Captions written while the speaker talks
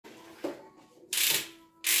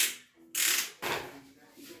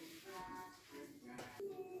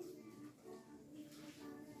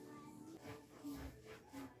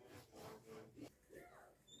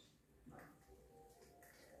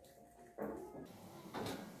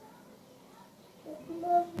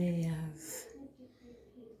Yes.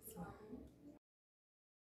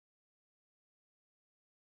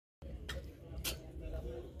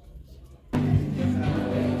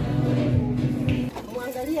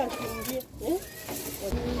 Mwangalia akiingia,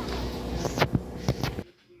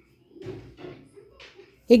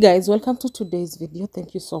 Hey guys, welcome to today's video.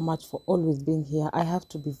 Thank you so much for always being here. I have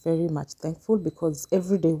to be very much thankful because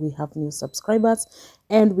every day we have new subscribers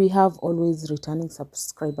and we have always returning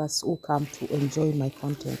subscribers who come to enjoy my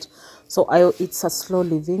content. So it's a slow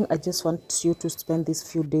living. I just want you to spend these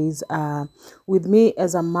few days with me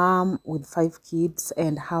as a mom with 5 kids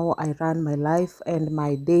and how I run my life and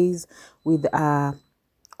my days with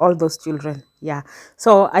all those children. Yeah,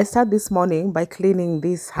 so I start this morning by cleaning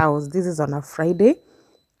this house. This is on a Friday,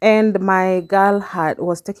 and my girl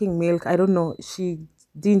was taking milk. I don't know, she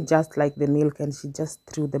didn't just like the milk and she just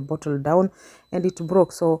threw the bottle down and it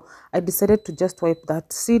broke. So I decided to just wipe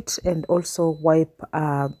that seat and also wipe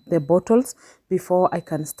the bottles before I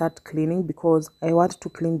can start cleaning, because I want to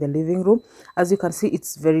clean the living room. As you can see,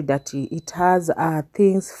 it's very dirty. It has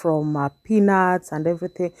things from peanuts and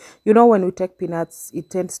everything. You know, when we take peanuts, it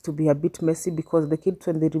tends to be a bit messy because the kids,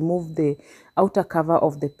 when they remove the outer cover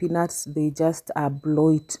of the peanuts, they just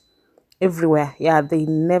blow it everywhere. Yeah, they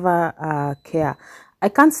never care. I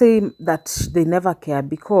can't say that they never care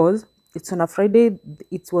because it's on a Friday.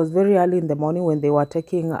 It was very early in the morning when they were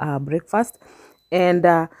taking breakfast,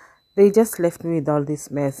 and they just left me with all this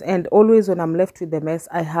mess. And always when I'm left with the mess,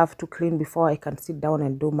 I have to clean before I can sit down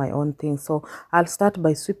and do my own thing. So I'll start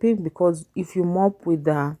by sweeping, because if you mop with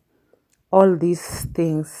all these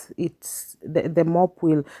things, it's the mop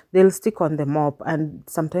will, they'll stick on the mop, and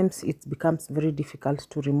sometimes it becomes very difficult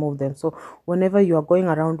to remove them. So whenever you are going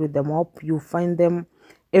around with the mop, you find them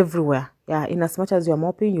everywhere. Yeah, in as much as you're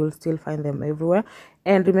mopping, you'll still find them everywhere.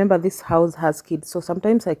 And remember, this house has kids, so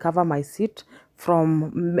sometimes I cover my seat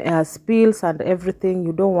from spills and everything.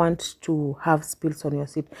 You don't want to have spills on your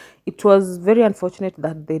seat. It was very unfortunate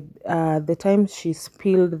that the time she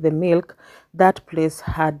spilled the milk, that place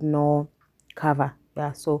had no cover.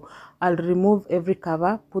 Yeah, so I'll remove every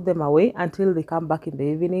cover, put them away until they come back in the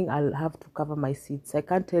evening. I'll have to cover my seats. I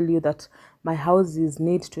can't tell you that my house is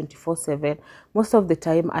neat 24/7. Most of the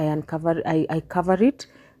time I cover it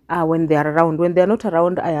when they are around. When they are not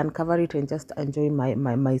around, I uncover it and just enjoy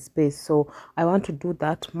my space. So I want to do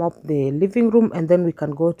that, mop the living room, and then we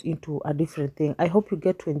can go into a different thing. I hope you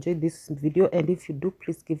get to enjoy this video, and if you do,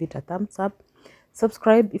 please give it a thumbs up.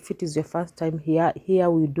 Subscribe if it is your first time here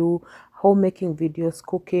we do homemaking videos,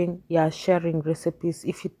 cooking, yeah, sharing recipes.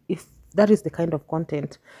 If that is the kind of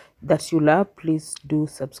content that you love, please do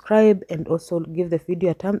subscribe, and also give the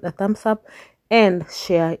video a thumbs up and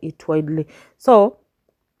share it widely. So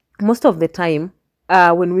most of the time,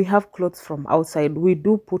 when we have clothes from outside, we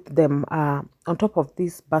do put them on top of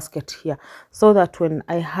this basket here, so that when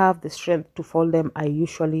I have the strength to fold them, I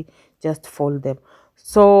usually just fold them.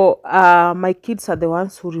 So my kids are the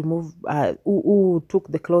ones who who took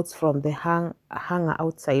the clothes from the hanger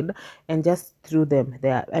outside and just threw them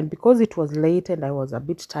there. And because it was late and I was a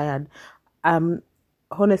bit tired, um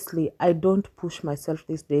honestly, I don't push myself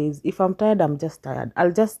these days. If I'm tired, I'm just tired.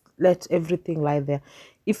 I'll just let everything lie there.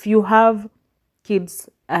 If you have kids,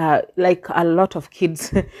 like a lot of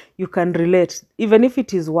kids, you can relate. Even if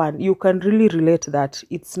it is one, you can really relate that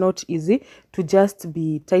it's not easy to just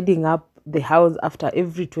be tidying up the house after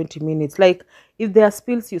every 20 minutes. Like, if there are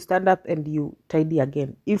spills, you stand up and you tidy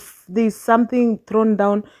again. If there's something thrown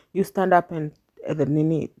down, you stand up and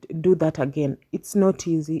then do that again. It's not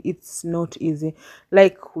easy. It's not easy.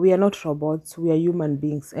 Like, we are not robots, we are human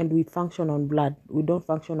beings, and we function on blood, we don't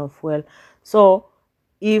function on fuel. So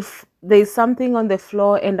if there's something on the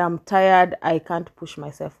floor and I'm tired, I can't push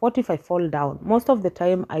myself. What if I fall down? Most of the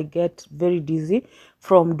time I get very dizzy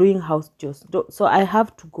from doing house chores. So I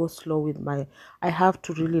have to go slow with I have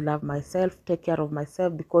to really love myself, take care of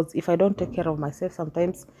myself, because if I don't take care of myself,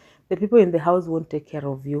 sometimes the people in the house won't take care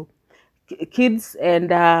of you. Kids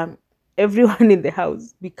and everyone in the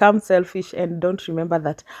house become selfish and don't remember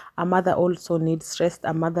that a mother also needs rest.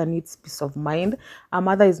 A mother needs peace of mind. A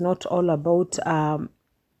mother is not all about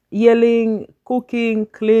yelling, cooking,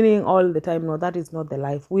 cleaning all the time. No, that is not the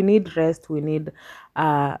life. We need rest. We need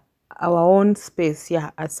uh, our own space,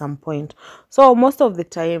 yeah, at some point. So most of the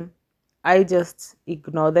time, I just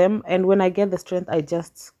ignore them. And when I get the strength, I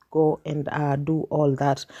just go and do all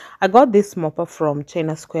that. I got this mopper from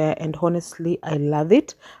China Square, and honestly, I love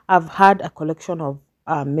it. I've had a collection of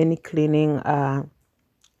many cleaning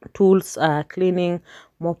tools, cleaning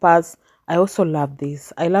moppers. I also love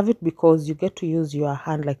this. I love it because you get to use your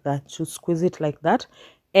hand like that, to squeeze it like that,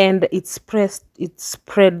 and it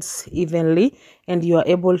spreads evenly, and you are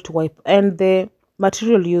able to wipe. And the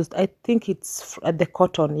material used, I think it's the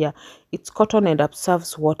cotton. Yeah, it's cotton and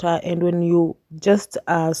absorbs water, and when you just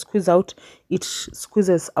squeeze out, it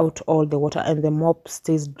squeezes out all the water and the mop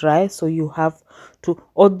stays dry. So you have to,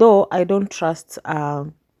 although I don't trust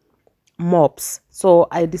mops, so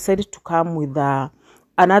I decided to come with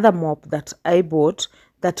another mop that I bought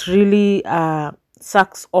that really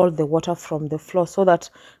sucks all the water from the floor, so that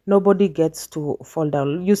nobody gets to fall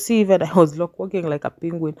down. You see, even I was walking like a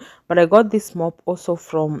penguin. But I got this mop also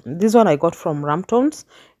from this one, I got from Ramtons,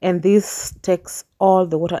 and this takes all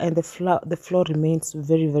the water, and the floor remains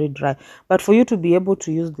very, very dry. But for you to be able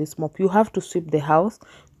to use this mop, you have to sweep the house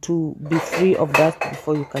to be free of dust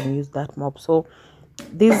before you can use that mop. So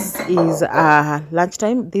this is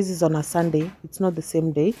lunchtime. This is on a Sunday. It's not the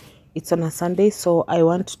same day, it's on a Sunday. So I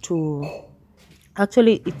want to,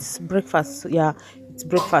 actually it's breakfast. Yeah, it's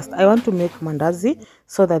breakfast. I want to make mandazi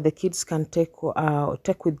so that the kids can take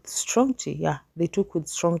with strong tea. Yeah, they took with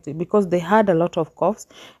strong tea because they had a lot of coughs,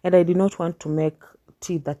 and I did not want to make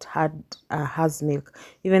tea that has milk.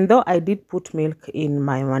 Even though I did put milk in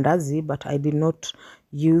my mandazi, but I did not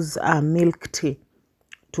use milk tea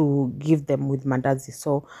to give them with mandazi.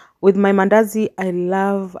 So with my mandazi, I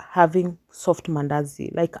love having soft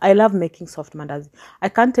mandazi. Like, I love making soft mandazi. I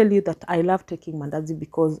can't tell you that I love taking mandazi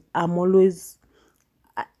because I'm always,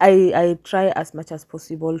 I try as much as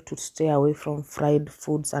possible to stay away from fried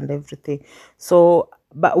foods and everything. So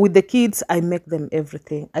but with the kids, I make them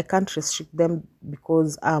everything. I can't restrict them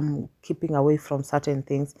because I'm keeping away from certain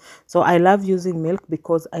things. So I love using milk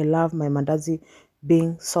because I love my mandazi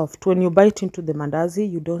being soft. When you bite into the mandazi,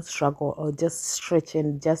 you don't struggle or just stretch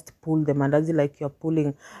and just pull the mandazi like you're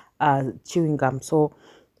pulling chewing gum. So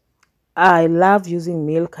I love using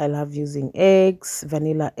milk. I love using eggs,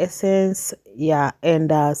 vanilla essence, yeah,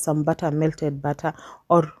 and some butter, melted butter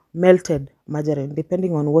or melted margarine,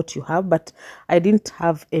 depending on what you have. But I didn't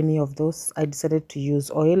have any of those. I decided to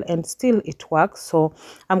use oil, and still it works. So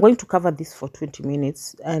I'm going to cover this for 20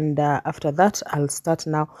 minutes, and after that, I'll start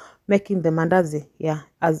now making the mandazi. Yeah,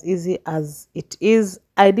 as easy as it is.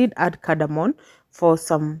 I did add cardamom for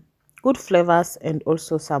some good flavors and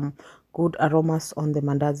also some good aromas on the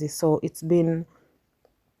mandazi. So it's been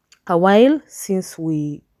a while since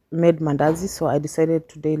we made mandazi, so I decided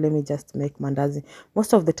today, let me just make mandazi.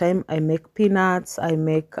 Most of the time I make peanuts, I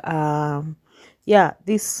make yeah,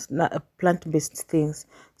 these plant-based things.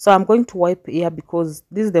 So I'm going to wipe here because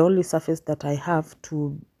this is the only surface that I have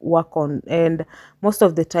to work on, and most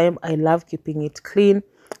of the time I love keeping it clean.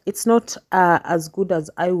 It's not as good as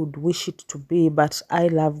I would wish it to be, but I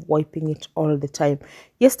love wiping it all the time.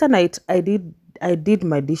 Yesterday night I did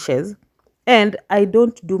my dishes, and I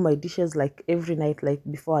don't do my dishes like every night, like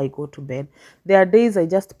before I go to bed. There are days I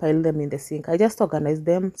just pile them in the sink. I just organize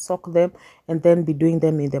them, soak them, and then be doing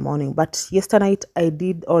them in the morning. But yesterday night I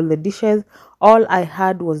did all the dishes. All I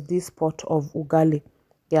had was this pot of ugali.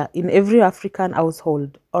 Yeah, in every African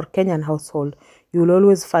household or Kenyan household, you will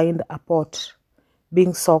always find a pot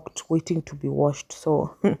being soaked, waiting to be washed.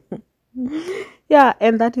 So yeah,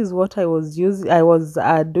 and that is what I was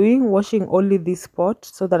doing, washing only this pot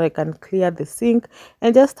so that I can clear the sink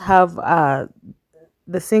and just have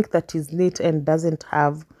the sink that is neat and doesn't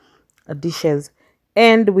have dishes.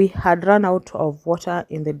 And we had run out of water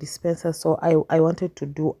in the dispenser, so I wanted to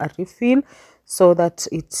do a refill so that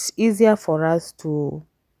it's easier for us to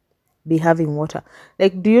be having water.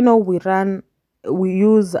 Like, do you know we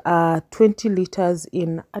use 20 liters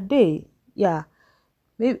in a day? Yeah,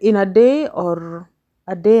 maybe in a day or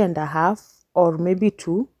a day and a half, or maybe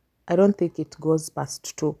two. I don't think it goes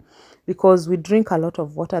past two because we drink a lot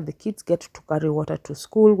of water. The kids get to carry water to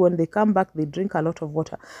school. When they come back, they drink a lot of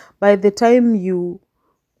water. By the time you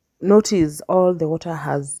notice, all the water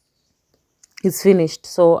is finished.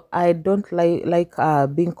 So I don't like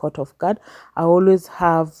being caught off guard. I always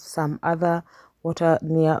have some other water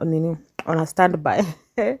near on a standby.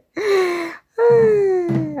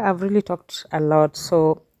 I've really talked a lot.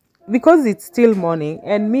 So because it's still morning,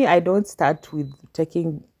 and me, I don't start with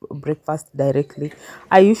taking breakfast directly.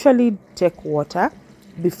 I usually take water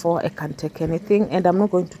before I can take anything, and I'm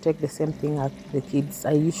not going to take the same thing as the kids.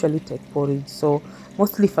 I usually take porridge, so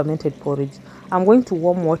mostly fermented porridge. I'm going to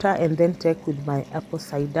warm water and then take with my apple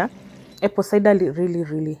cider. Apple cider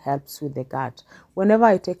really helps with the gut. Whenever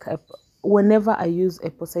I use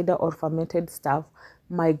apple cider or fermented stuff,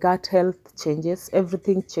 my gut health changes.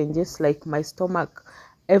 Everything changes, like my stomach,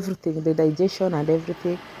 everything, the digestion and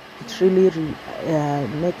everything. It really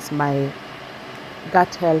makes my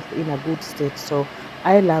gut health in a good state. So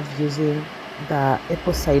I love using the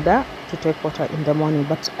apple cider to take water in the morning,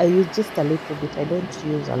 but I use just a little bit. I don't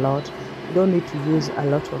use a lot. You don't need to use a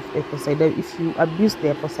lot of apple cider. If you abuse the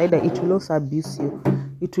apple cider, it will also abuse you.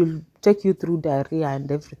 It will take you through diarrhea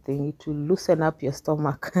and everything. It will loosen up your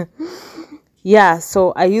stomach. Yeah,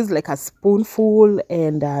 so I use like a spoonful,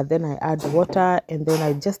 and then I add water, and then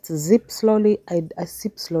I just zip slowly. I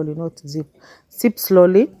sip slowly, not zip. Sip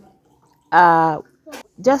slowly. Uh,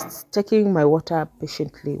 just taking my water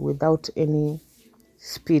patiently without any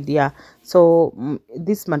speed. Yeah, so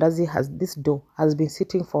this dough has been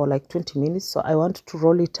sitting for like 20 minutes, so I want to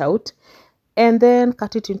roll it out and then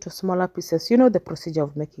cut it into smaller pieces. You know the procedure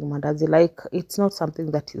of making mandazi, like it's not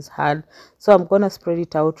something that is hard. So I'm gonna spread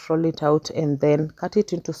it out, roll it out, and then cut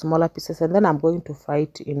it into smaller pieces, and then I'm going to fry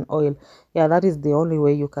it in oil. Yeah, that is the only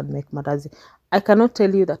way you can make mandazi. I cannot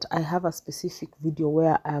tell you that I have a specific video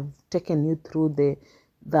where I've taken you through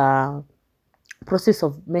the process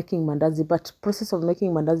of making mandazi, but process of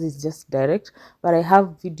making mandazi is just direct. But I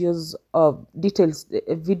have videos of details,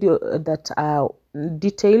 a video that are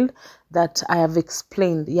detailed, that I have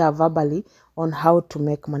explained, yeah, verbally, on how to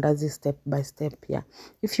make mandazi step by step. Yeah,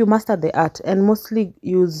 if you master the art, and mostly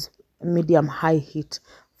use medium high heat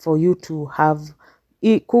for you to have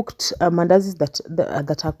cooked mandazis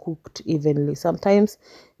that are cooked evenly. Sometimes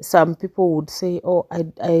some people would say, oh,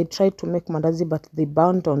 I tried to make mandazi, but they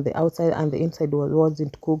burnt on the outside and the inside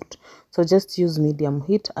wasn't cooked. So just use medium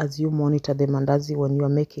heat as you monitor the mandazi when you are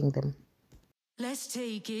making them. Let's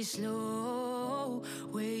take it slow.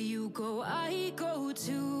 Where you go, I go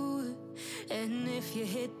too. And if you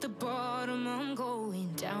hit the bottom, I'm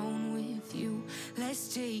going down with you.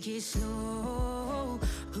 Let's take it slow.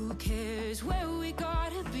 Who cares where we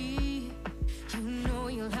gotta be? You know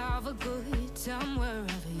you'll have a good time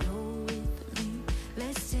wherever you're with me.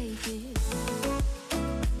 Let's take it.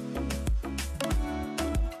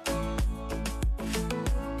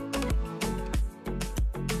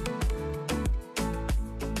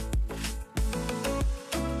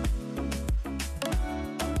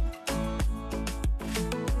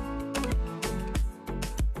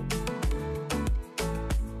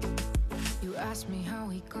 Ask me how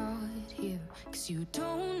we got here, 'cause you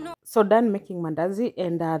don't know. So done making mandazi,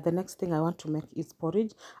 and the next thing I want to make is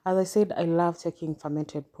porridge. As I said, I love taking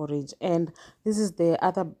fermented porridge, and this is the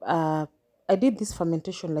other I did this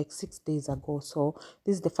fermentation like 6 days ago, so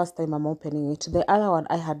this is the first time I'm opening it. The other one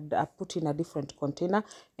I had put in a different container,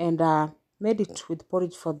 and made it with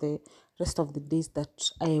porridge for the rest of the days that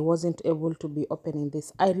I wasn't able to be opening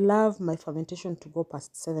this. I love my fermentation to go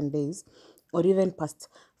past 7 days, or even past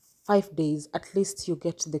 5 days. At least you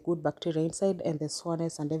get the good bacteria inside and the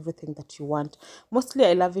sourness and everything that you want. Mostly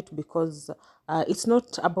I love it because it's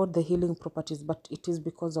not about the healing properties, but it is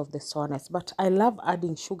because of the sourness. But I love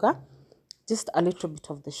adding sugar, just a little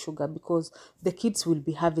bit of the sugar, because the kids will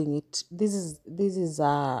be having it. This is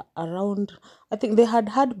around, I think they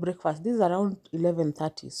had breakfast. This is around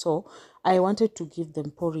 11:30, so I wanted to give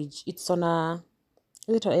them porridge. It's on a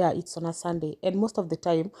it's on a Sunday, and most of the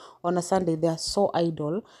time on a Sunday they are so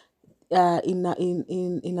idle, in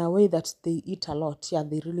a way that they eat a lot. Yeah,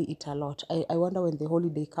 they really eat a lot. I wonder when the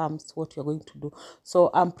holiday comes what you're going to do. So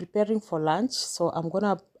I'm preparing for lunch, so I'm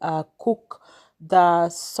gonna cook the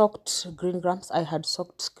soaked green grams. I had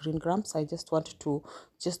soaked green grams. I just want to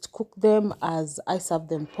just cook them as I serve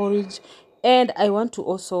them porridge. And I want to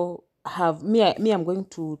also have I'm going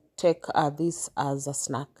to take this as a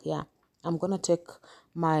snack. Yeah, I'm gonna take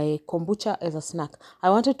my kombucha as a snack. I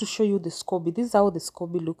wanted to show you the SCOBY. This is how the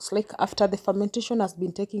SCOBY looks like after the fermentation has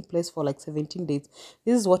been taking place for like 17 days.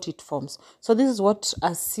 This is what it forms. So this is what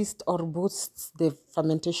assists or boosts the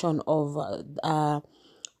fermentation of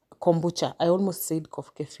kombucha. I almost said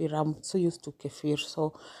kefir. I'm so used to kefir.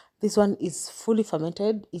 So this one is fully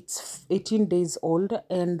fermented. It's 18 days old,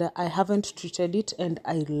 and I haven't treated it, and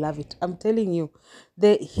I love it. I'm telling you,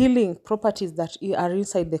 the healing properties that are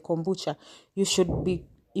inside the kombucha, you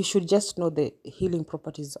should just know the healing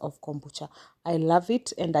properties of kombucha. I love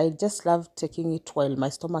it, and I just love taking it while my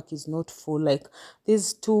stomach is not full, like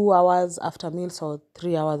these 2 hours after meals or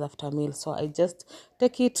 3 hours after meals. So I just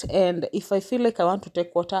take it, and if I feel like I want to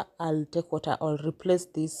take water, I'll take water. I'll replace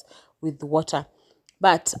this with water.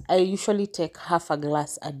 But I usually take half a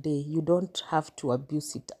glass a day. You don't have to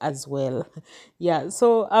abuse it as well. Yeah,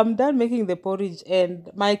 so I'm done making the porridge, and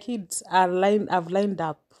my kids are I've lined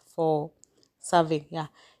up for serving. Yeah,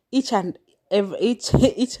 each and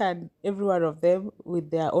each and every one of them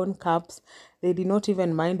with their own cups. They did not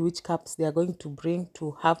even mind which cups they are going to bring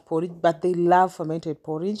to have porridge, but they love fermented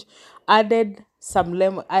porridge. Added some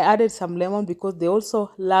lemon. I added some lemon because they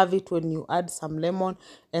also love it when you add some lemon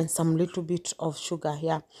and some little bit of sugar.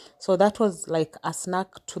 Yeah, so that was like a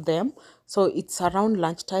snack to them. So it's around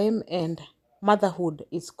lunchtime and motherhood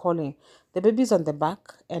is calling. The baby's on the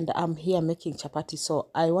back and I'm here making chapati. So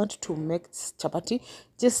I want to make chapati,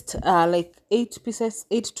 just like 8 pieces,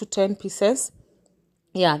 8 to 10 pieces.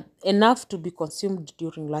 Yeah, enough to be consumed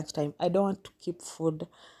during lunchtime. I don't want to keep food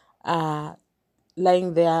uh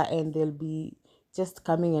lying there and they'll be just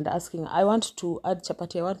coming and asking, I want to add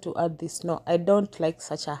chapati, I want to add this. No, I don't like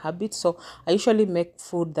such a habit. So I usually make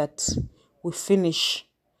food that we finish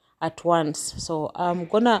at once. So I'm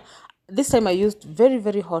gonna, this time I used very,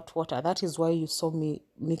 very hot water. That is why you saw me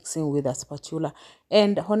mixing with a spatula.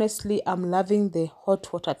 And honestly, I'm loving the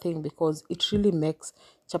hot water thing because it really makes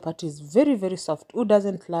chapatis very, very soft. Who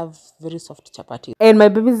doesn't love very soft chapatis? And my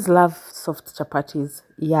babies love soft chapatis.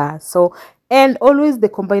 Yeah. So, and always the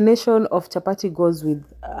combination of chapati goes with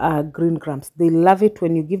green grams. They love it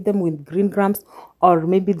when you give them with green grams or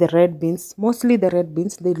maybe the red beans. Mostly the red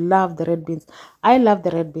beans. They love the red beans. I love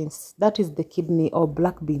the red beans. That is the kidney or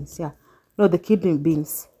black beans. Yeah. No, the kidney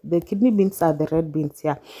beans. The kidney beans are the red beans.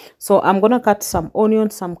 Yeah. So I'm going to cut some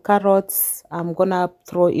onions, some carrots. I'm going to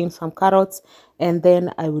throw in some carrots. And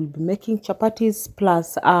then I will be making chapatis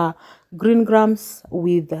plus green grams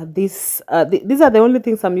with this. These are the only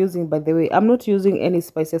things I'm using, by the way. I'm not using any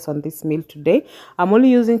spices on this meal today. I'm only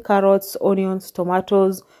using carrots, onions,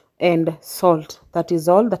 tomatoes, and salt. That is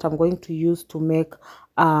all that I'm going to use to make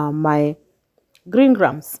my green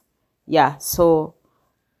grams. Yeah, so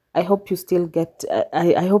I hope you still get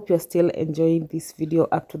I hope you're still enjoying this video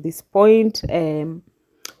up to this point.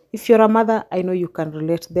 If you're a mother, I know you can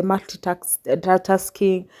relate. The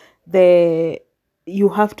multitasking, the you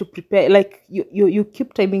have to prepare, like you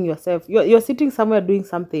keep timing yourself. You're sitting somewhere doing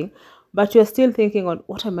something, but you're still thinking on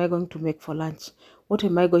what am I going to make for lunch? What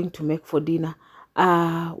am I going to make for dinner?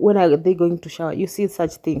 When are they going to shower? You see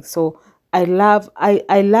such things. So I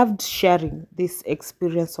loved sharing this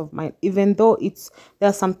experience of mine, even though there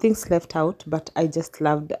are some things left out, but I just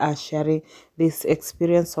loved sharing this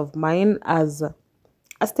experience of mine as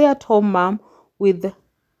a stay-at-home mom with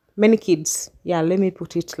many kids. Yeah, let me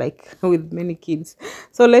put it like with many kids.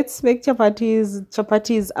 So let's make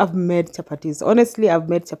chapatis. I've made chapatis, honestly. I've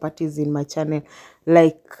made chapatis in my channel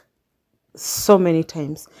like so many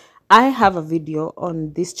times. I have a video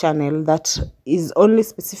on this channel that is only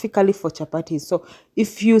specifically for chapatis. So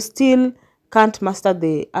if you still can't master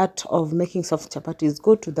the art of making soft chapatis,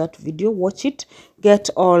 go to that video, watch it,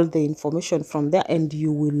 get all the information from there, and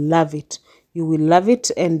you will love it. You will love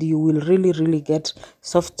it, and you will really, really get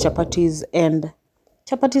soft chapatis and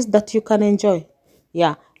chapatis that you can enjoy.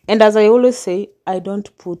 Yeah, and as I always say, I don't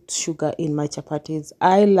put sugar in my chapatis.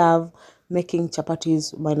 I love making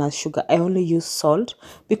chapatis minus sugar. I only use salt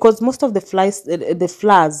because most of the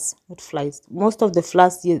most of the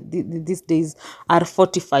flours these days are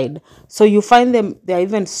fortified. So you find them, they are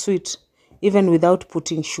even sweet even without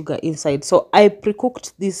putting sugar inside. So I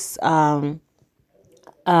pre-cooked this green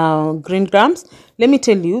grams. Let me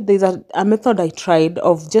tell you, there's a method I tried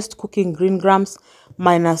of just cooking green grams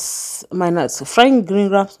minus frying green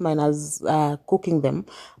grams minus cooking them,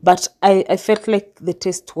 but I felt like the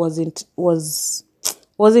taste wasn't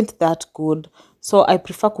that good. So I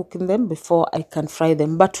prefer cooking them before I can fry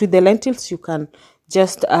them. But with the lentils, you can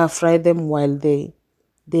just fry them while they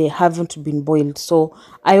haven't been boiled. So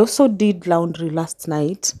I also did laundry last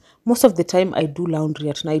night. Most of the time I do laundry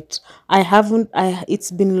at night.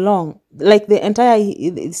 It's been long, like the entire,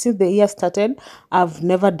 since the year started, I've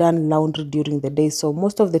never done laundry during the day. So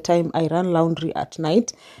most of the time I run laundry at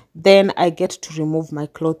night, then I get to remove my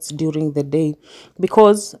clothes during the day,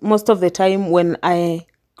 because most of the time when I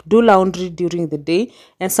do laundry during the day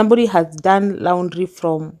and somebody has done laundry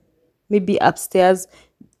from maybe upstairs,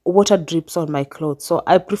 water drips on my clothes. So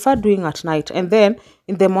I prefer doing at night, and then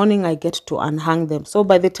in the morning I get to unhang them. So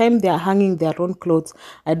by the time they are hanging their own clothes,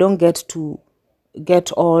 I don't get to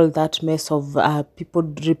get all that mess of people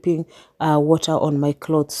dripping water on my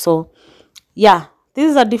clothes. So yeah, this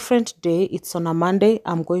is a different day. It's on a Monday.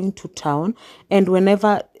 I'm going to town, and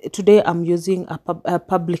whenever today I'm using a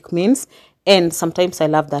public means, and sometimes I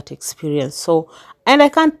love that experience. So, and I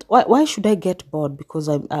can't, why should I get bored because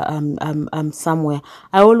I'm somewhere?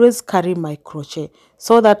 I always carry my crochet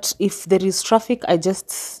so that if there is traffic, I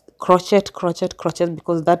just crochet,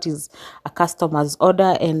 because that is a customer's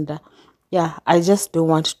order. And Yeah, I just don't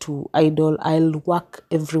want to idle. I'll work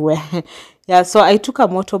everywhere. Yeah, so I took a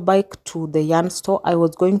motorbike to the yarn store. I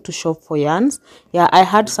was going to shop for yarns. Yeah, I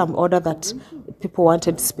had some order that people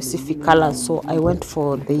wanted specific colors, so I went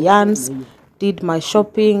for the yarns, did my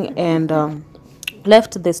shopping, and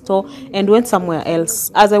left the store and went somewhere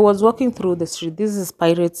else. As I was walking through the street, this is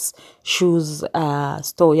Pirates Shoes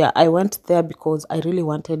store. Yeah, I went there because I really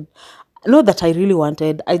wanted, not that I really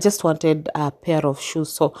wanted, I just wanted a pair of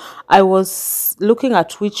shoes. So I was looking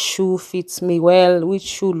at which shoe fits me well, which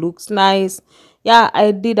shoe looks nice. Yeah,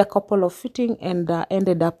 I did a couple of fitting and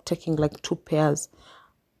ended up taking like 2 pairs,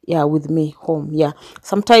 yeah, with me home. Yeah,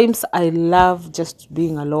 sometimes I love just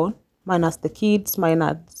being alone, minus the kids,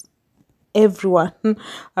 minus everyone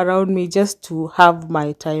around me, just to have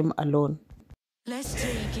my time alone. Let's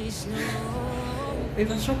take it slow.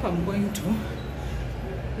 There's a shop I'm going to.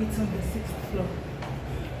 It's on the 6th floor.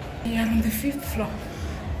 We are on the 5th floor.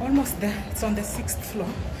 Almost there. It's on the 6th floor.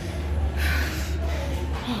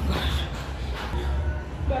 Oh God.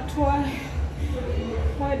 But why?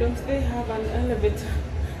 Why don't they have an elevator?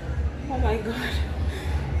 Oh my God.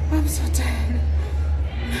 I'm so tired.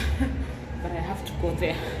 But I have to go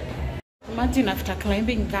there. Imagine after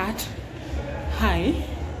climbing that high,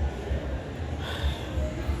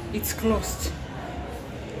 it's closed.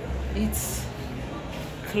 It's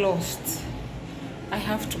closed. I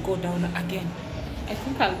have to go down again. I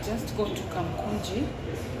think I'll just go to Kamkunji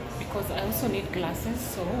because I also need glasses.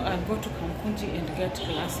 So I'll go to Kamkunji and get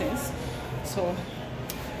glasses. So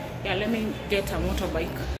yeah, let me get a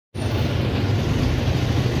motorbike.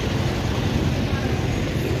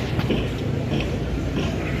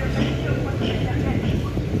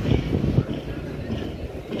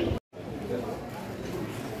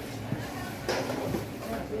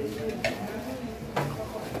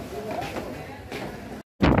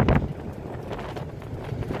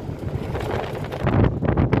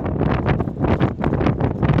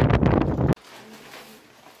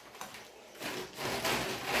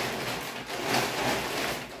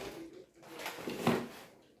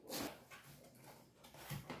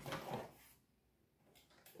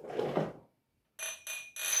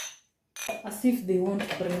 As if they won't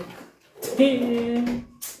break.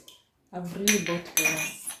 I've really bought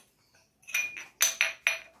glass.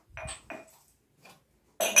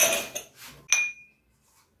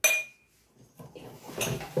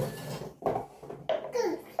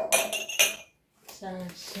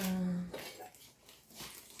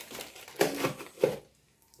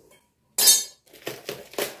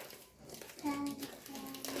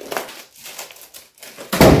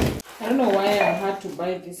 I don't know why I had to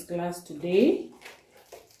buy this glass today.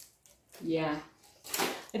 Yeah,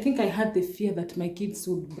 I think I had the fear that my kids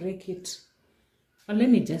would break it. But let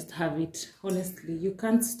me just have it. Honestly, you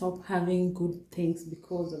can't stop having good things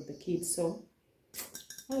because of the kids. So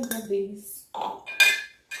I got this.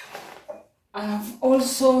 I've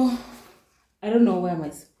also, I don't know where my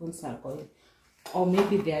spoons are going. Or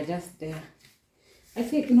maybe they are just there. I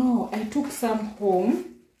think, no, I took some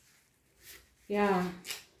home. Yeah,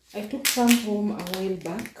 I took some home a while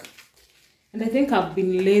back. And I think I've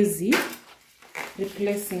been lazy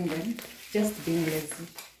replacing them. Just being lazy.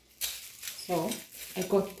 So I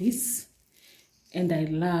got this. And I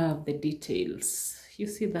love the details. You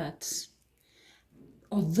see that?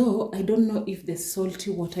 Although I don't know if the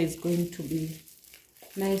salty water is going to be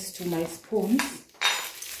nice to my spoons.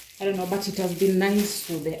 I don't know, but it has been nice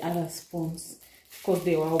to the other spoons because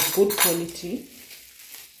they were of good quality.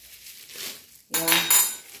 Yeah.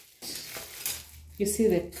 You see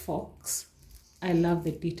the forks? I love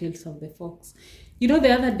the details of the forks. You know,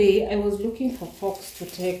 the other day I was looking for forks to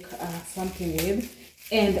take something with,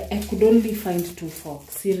 and I could only find 2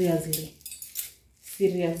 forks. Seriously.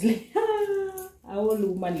 Seriously. A old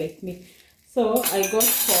woman like me. So I got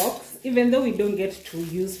forks, even though we don't get to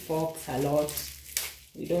use forks a lot.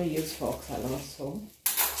 We don't use forks a lot, so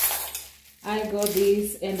I got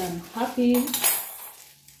this and I'm happy.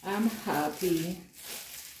 I'm happy.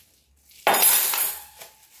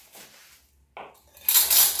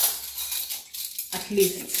 At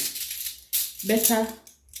least better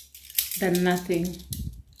than nothing.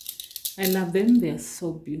 I love them. They're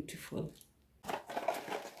so beautiful.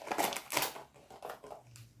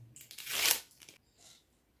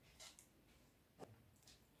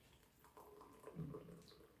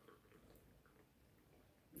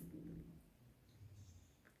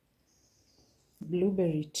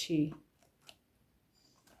 Blueberry tea.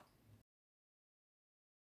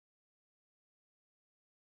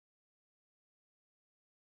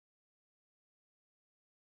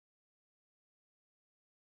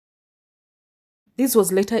 This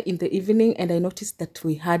was later in the evening, and I noticed that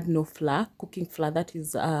we had no flour, cooking flour, that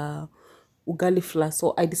is ugali flour.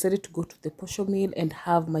 So I decided to go to the posho mill and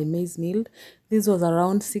have my maize milled. This was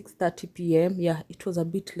around 6:30 p.m. Yeah, it was a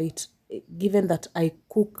bit late, given that I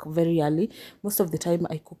cook very early. Most of the time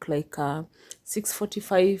I cook like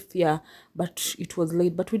 6:45. Yeah, but it was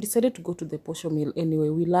late. But we decided to go to the posho mill anyway.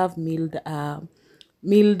 We love milled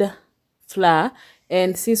flour,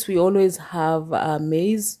 and since we always have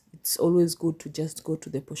maize, it's always good to just go to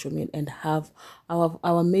the posho mill and have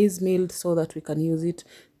our maize milled so that we can use it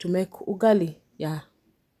to make ugali. Yeah,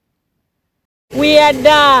 we are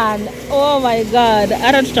done. Oh my god,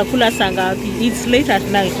 hata tutakula saa ngapi? It's late at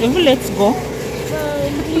night. Let's go.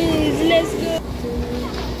 Please, let's go.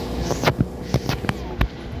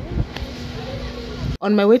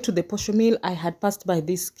 On my way to the posho mill, I had passed by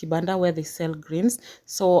this kibanda where they sell greens.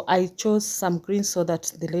 So I chose some greens so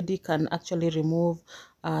that the lady can actually remove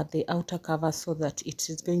the outer cover, so that it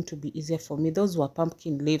is going to be easier for me. Those were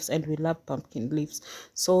pumpkin leaves, and we love pumpkin leaves.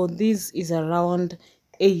 So this is around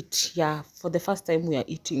 8. Yeah, for the first time we are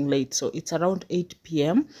eating late, so it's around 8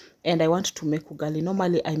 p.m. and I want to make ugali.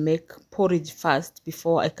 Normally I make porridge first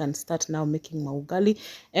before I can start now making my ugali,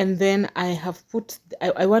 and then I have put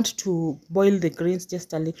I want to boil the greens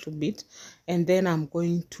just a little bit, and then I'm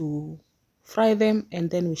going to fry them, and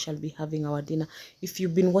then we shall be having our dinner. If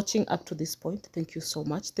you've been watching up to this point, thank you so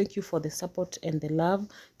much. Thank you for the support and the love.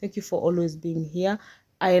 Thank you for always being here.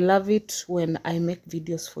 I love it when I make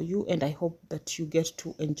videos for you, and I hope that you get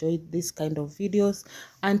to enjoy this kind of videos.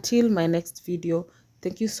 Until my next video,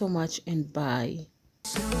 thank you so much, and bye.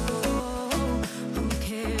 Who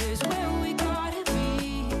cares where we gotta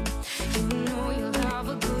be? You know you'll have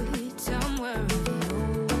a good time wherever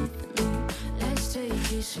you're with me. Let's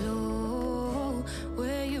take it slow.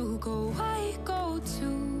 Where you go, I go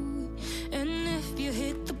too. And if you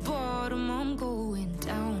hit the bottom, I'm going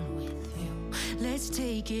down with you. Let's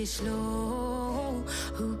take it slow.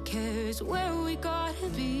 Who cares where we gotta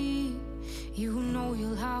be? You know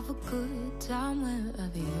you'll have a good time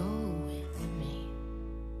wherever you're with me.